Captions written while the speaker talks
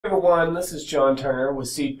Everyone, this is John Turner with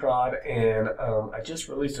SeedProd, and I just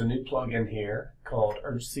released a new plugin here called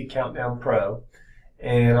Urgency Countdown Pro,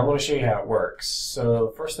 and I want to show you how it works. So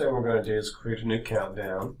the first thing we're going to do is create a new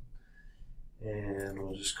countdown, and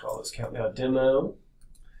we'll just call this Countdown Demo.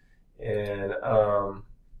 And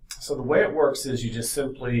so the way it works is you just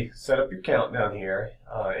simply set up your countdown here.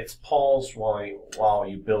 It's paused while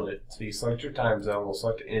you build it. So you select your time zone. We'll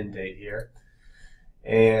select the end date here.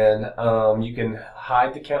 And you can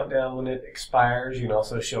hide the countdown when it expires. You can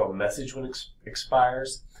also show a message when it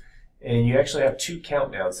expires. And you actually have two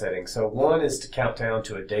countdown settings. So one is to count down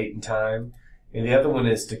to a date and time, and the other one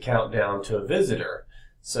is to count down to a visitor.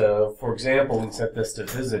 So for example, we can set this to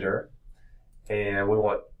visitor, and we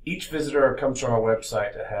want each visitor who comes to our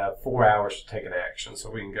website to have 4 hours to take an action. So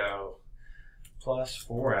we can go plus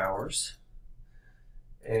 4 hours,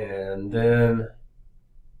 and then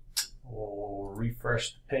we'll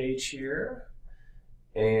refresh the page here,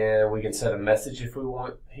 and we can set a message if we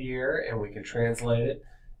want here, and we can translate it,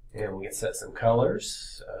 and we can set some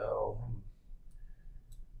colors. So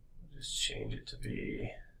just change it to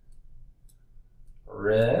be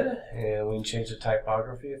red, and we can change the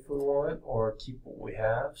typography if we want, or keep what we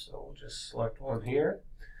have. So we'll just select one here.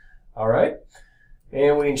 All right,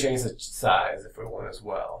 and we can change the size if we want as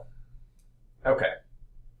well. Okay.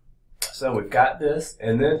 So we've got this,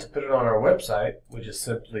 and then to put it on our website, we just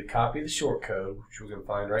simply copy the shortcode, which we can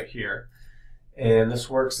find right here. And this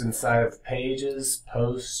works inside of pages,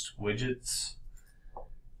 posts, widgets.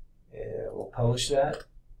 And we'll publish that.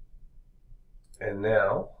 And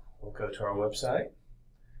now we'll go to our website.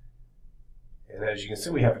 And as you can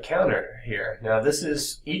see, we have a counter here. Now this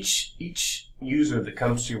is each user that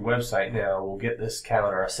comes to your website now will get this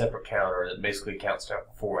counter, a separate counter that basically counts down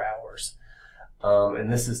for 4 hours.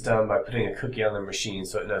 And this is done by putting a cookie on their machine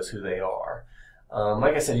so it knows who they are.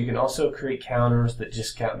 Like I said, you can also create counters that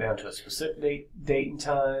just count down to a specific date and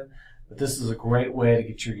time. But this is a great way to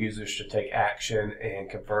get your users to take action and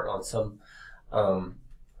convert on something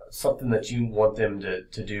that you want them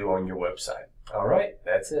to do on your website. All right,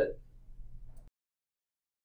 that's it.